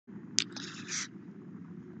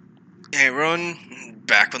Hey everyone,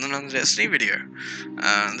 back with another Destiny video.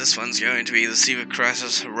 This one's going to be the Siva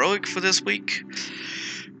Crisis Heroic for this week,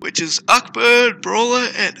 which is Akbar, Brawler,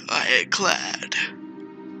 and Ironclad.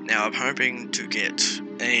 Now I'm hoping to get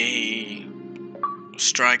a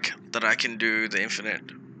strike that I can do the infinite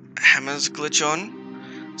hammers glitch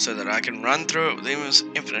on, so that I can run through it with the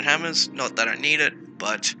infinite hammers. Not that I need it,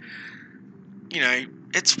 but you know,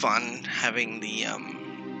 it's fun having the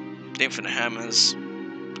infinite hammers.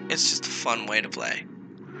 It's just a fun way to play.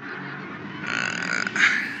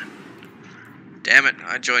 Damn it,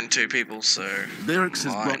 I joined two people, so Barracks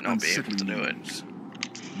has might brought not be able to unsettling do it. news.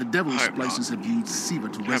 The Devil's Hope Splicers not. have used Siva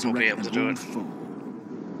to Hope I'll be resurrect able to an do old it. foe.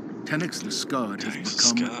 Tenix the Scarred has Tenix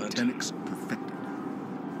the become Scarred. Tenix Perfected.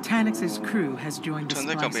 Tanix's crew has joined the I don't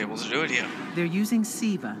think I'll be able to Splicers. do it here. They're using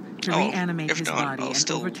Siva to Oh, reanimate if his not, body I'll and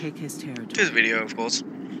still overtake his do the territory. video, of course.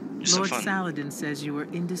 Just Lord for fun. Saladin says you were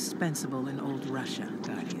indispensable in old Russia,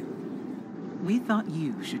 Guardian. We thought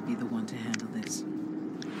you should be the one to handle this.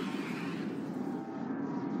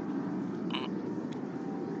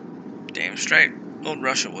 Damn straight. Old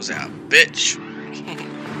Russia was our bitch.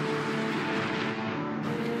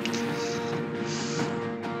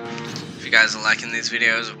 If you guys are liking these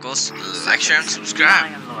videos, of course, like, share, and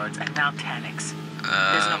subscribe. Iron Lords and now Tanix.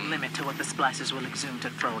 There's no limit to what the Splicers will exhume to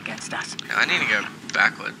throw against us. I need to go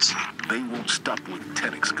backwards. They won't stop with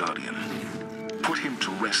Tenix, Guardian. Put him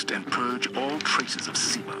to rest and purge all traces of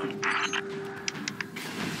Siva.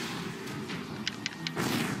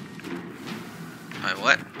 Wait,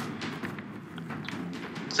 what?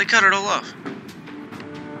 They cut it all off.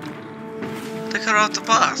 They cut off the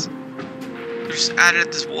path. They just added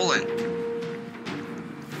this wall in.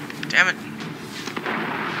 Damn it.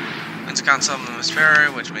 Means I can't summon the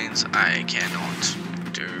Pharaoh, which means I cannot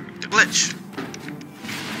do the glitch.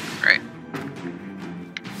 Great.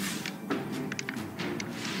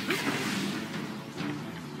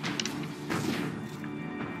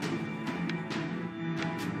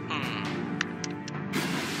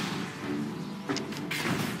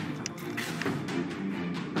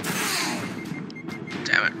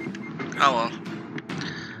 Damn it. Oh well.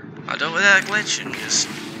 I'll do it without a glitch and just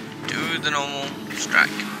do the normal strike.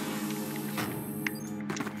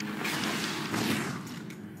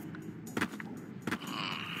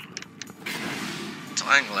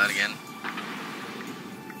 Triangle out again.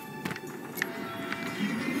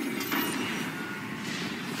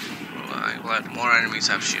 I'm glad more enemies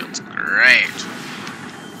have shields. Great.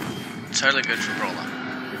 Totally good for Brawler.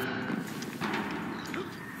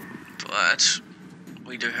 But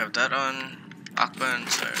we do have that on Akbar,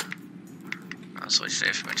 so I'll switch to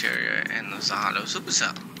F Materia and the Zahalo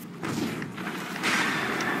Supercell.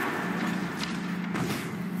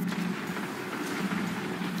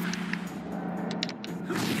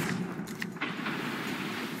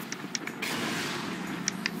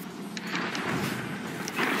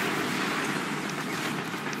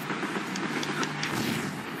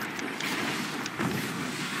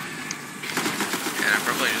 And I'll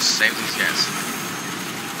probably just save these guys.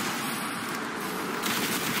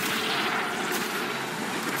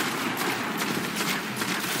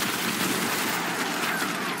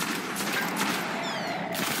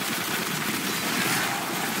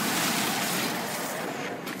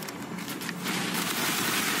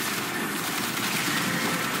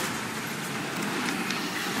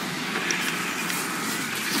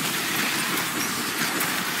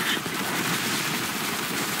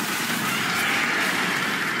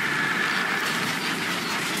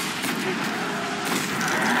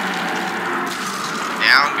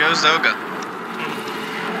 Down goes Ogre.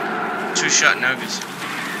 Two-shot Ogres.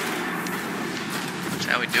 That's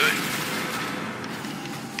how we do it.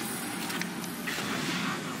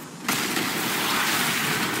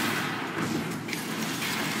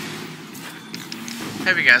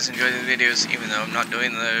 Hope you guys enjoy the videos, even though I'm not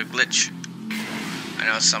doing the glitch. I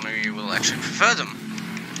know some of you will actually prefer them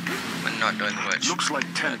when not doing the glitch. Looks like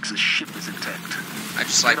Tenix's ship is intact. I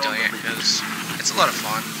just like doing it because it's a lot of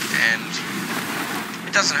fun and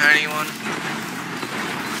it doesn't hurt anyone.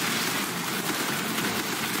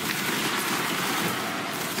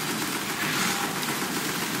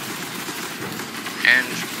 And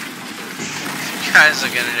if you guys are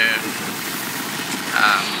gonna do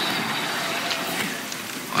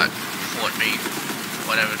port me,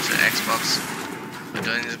 whatever, to Xbox for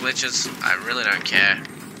doing these glitches, I really don't care.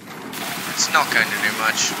 It's not going to do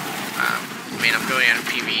much. I mean, I'm doing it in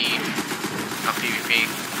PvE, not PvP.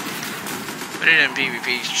 Put it in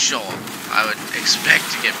PvP, sure, I would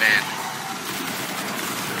expect to get banned.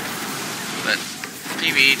 But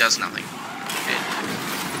PvE does nothing.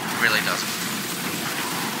 It really doesn't.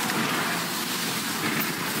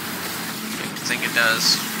 think it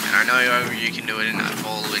does. And I know you can do it in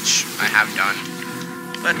Nightfall, which I have done.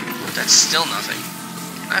 But that's still nothing.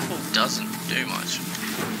 Nightfall doesn't do much.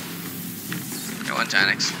 Come on,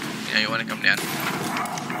 Tanix. Yeah, you want to come down.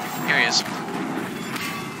 Here he is.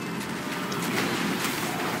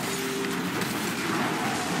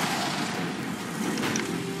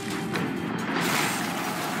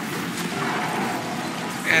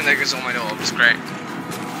 And there goes all my orbs, great.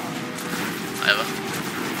 Whatever.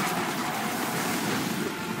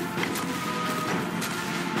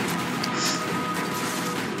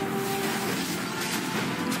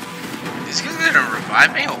 These guys gonna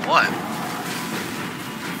revive me or what?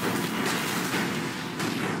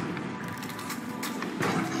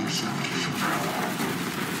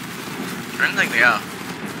 I don't think they are.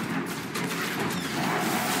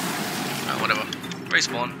 Oh, whatever.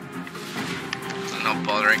 Respawn. It's not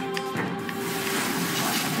bothering.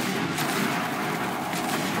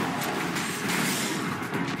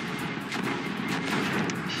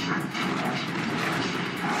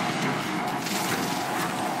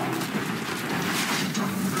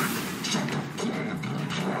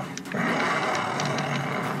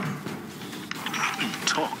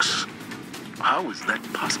 Talks. How is that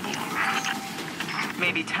possible?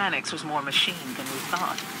 Maybe Tanix was more machine than we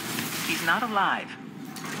thought. He's not alive.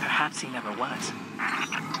 Perhaps he never was.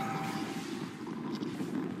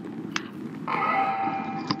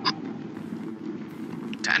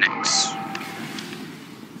 Tanix.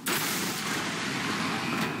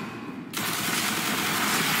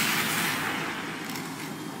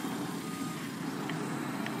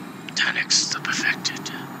 Tanix the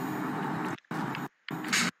Perfected.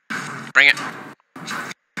 Bring it.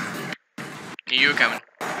 You coming.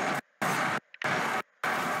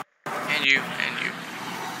 And you, and you.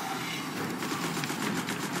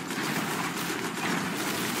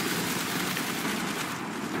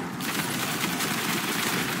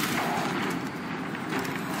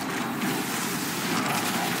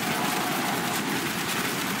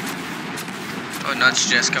 Oh, not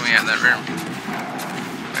just coming out of that room.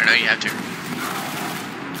 I know you have to.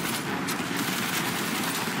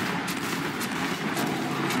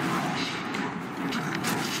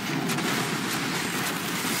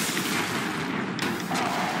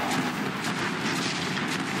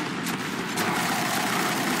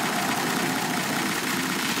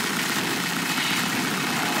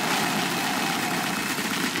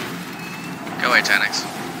 Go away, Tanix.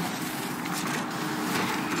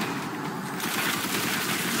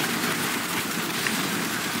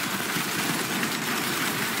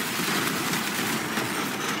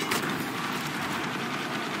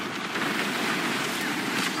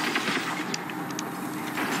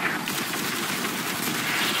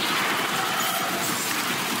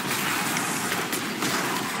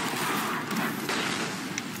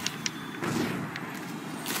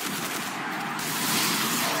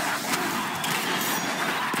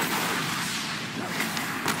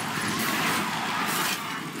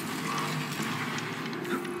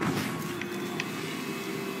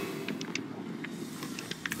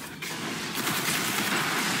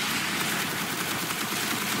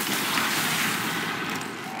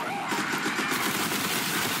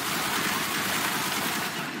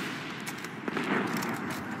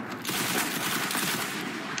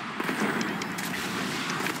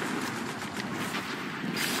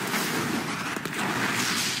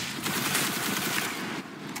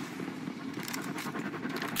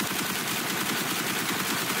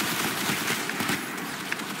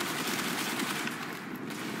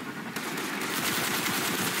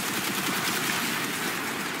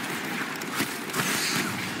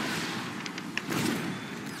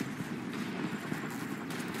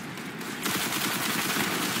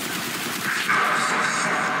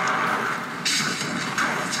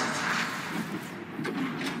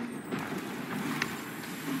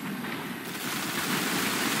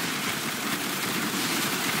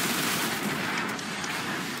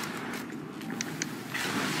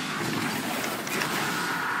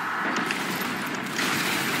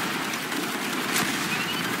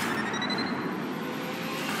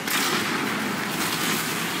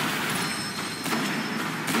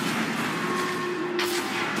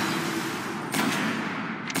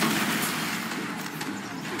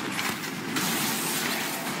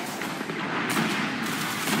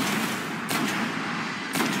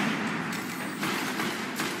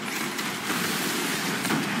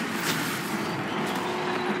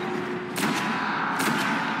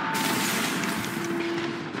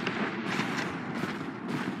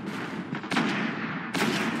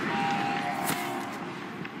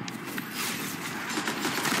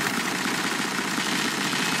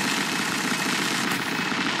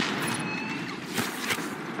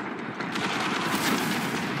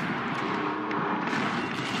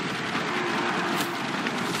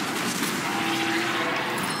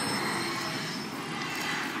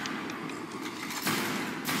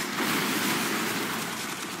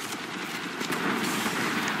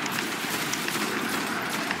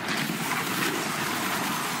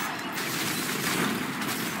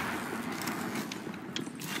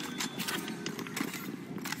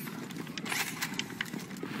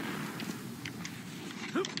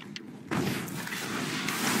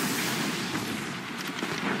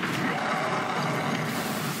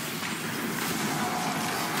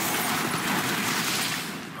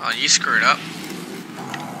 Oh, you screwed up.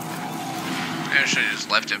 I should have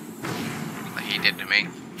just left him. Like he did to me.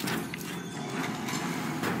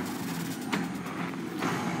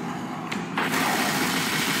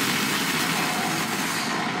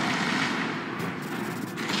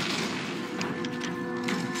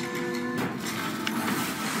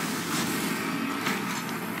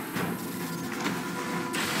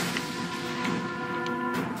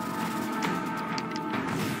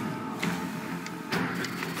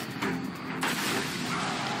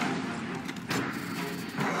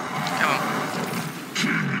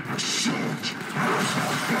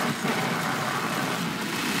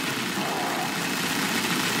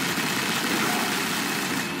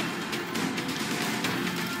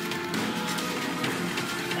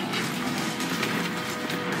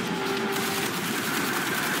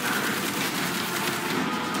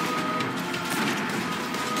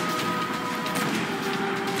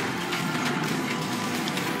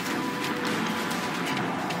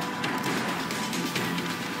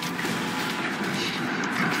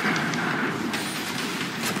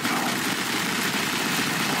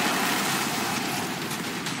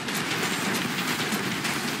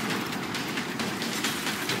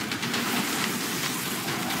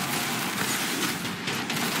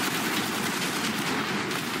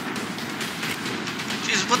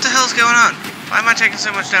 What the hell's going on? Why am I taking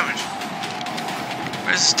so much damage?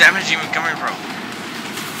 Where's this damage even coming from?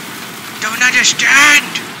 Don't understand!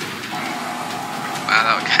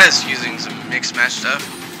 Wow, that guy's using some mixed match stuff.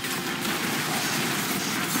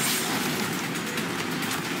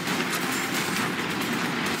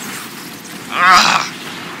 Ugh!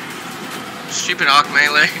 Stupid arc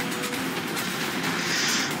melee.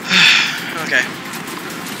 Okay.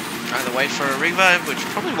 Either wait for a revive, which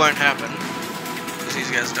probably won't happen. These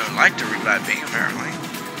guys don't like to revive me, apparently.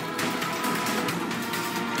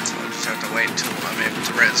 So I'll just have to wait until I'm able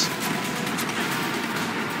to res.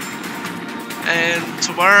 And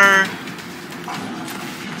tomorrow...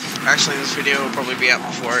 Actually, this video will probably be out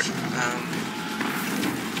before it.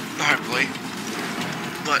 Hopefully.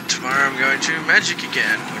 But tomorrow I'm going to magic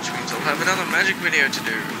again, which means I'll have another magic video to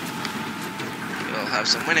do. I'll have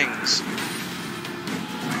some winnings.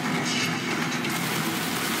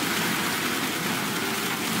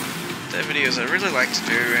 They're videos I really like to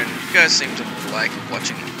do, and you guys seem to like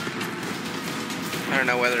watching them. I don't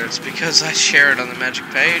know whether it's because I share it on the magic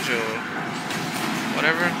page or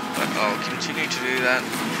whatever, but I'll continue to do that.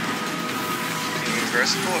 Continue for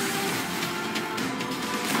support.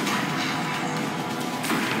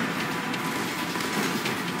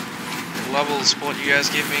 I love all the support you guys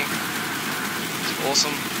give me. It's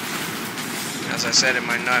awesome. As I said in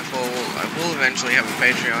my Nightfall, I will eventually have a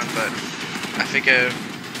Patreon, but I figure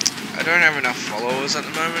I don't have enough followers at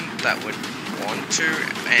the moment that would want to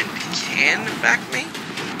and can back me.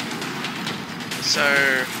 So,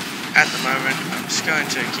 at the moment, I'm just going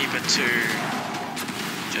to keep it to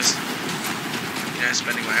just, you know,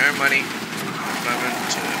 spending my own money at the moment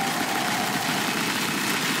to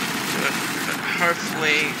do it. But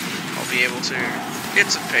hopefully, I'll be able to get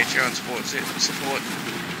some Patreon support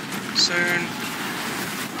soon.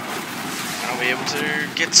 I'll be able to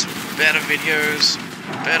get some better videos.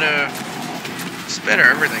 Just better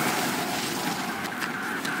everything.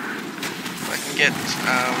 If I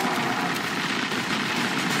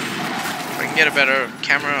can get a better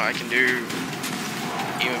camera, I can do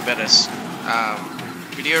even better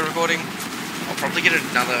video recording. I'll probably get a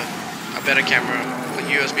better camera, a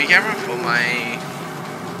USB camera for my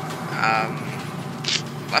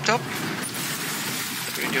laptop.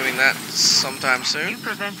 I'll be doing that sometime soon. You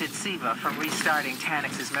prevented Siva from restarting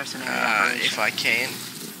Tanix's mercenary operation. If I can.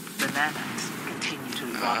 The nanites continue to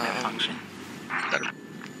evolve their function. That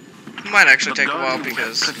might actually take a while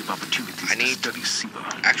because I need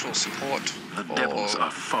actual support or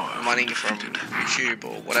money from YouTube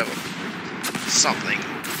or whatever. Something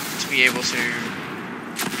to be able to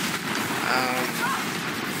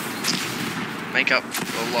make up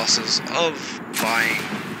the losses of buying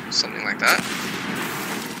something like that.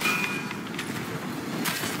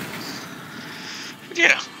 But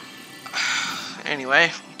yeah.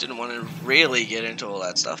 Anyway, didn't want to really get into all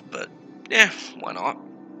that stuff, but yeah, why not?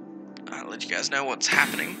 I'll let you guys know what's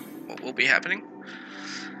happening, what will be happening.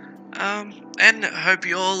 And I hope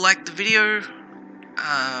you all liked the video.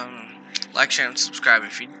 Like, share, and subscribe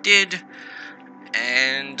if you did.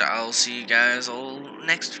 And I'll see you guys all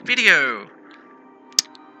next video.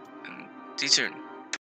 And see you soon.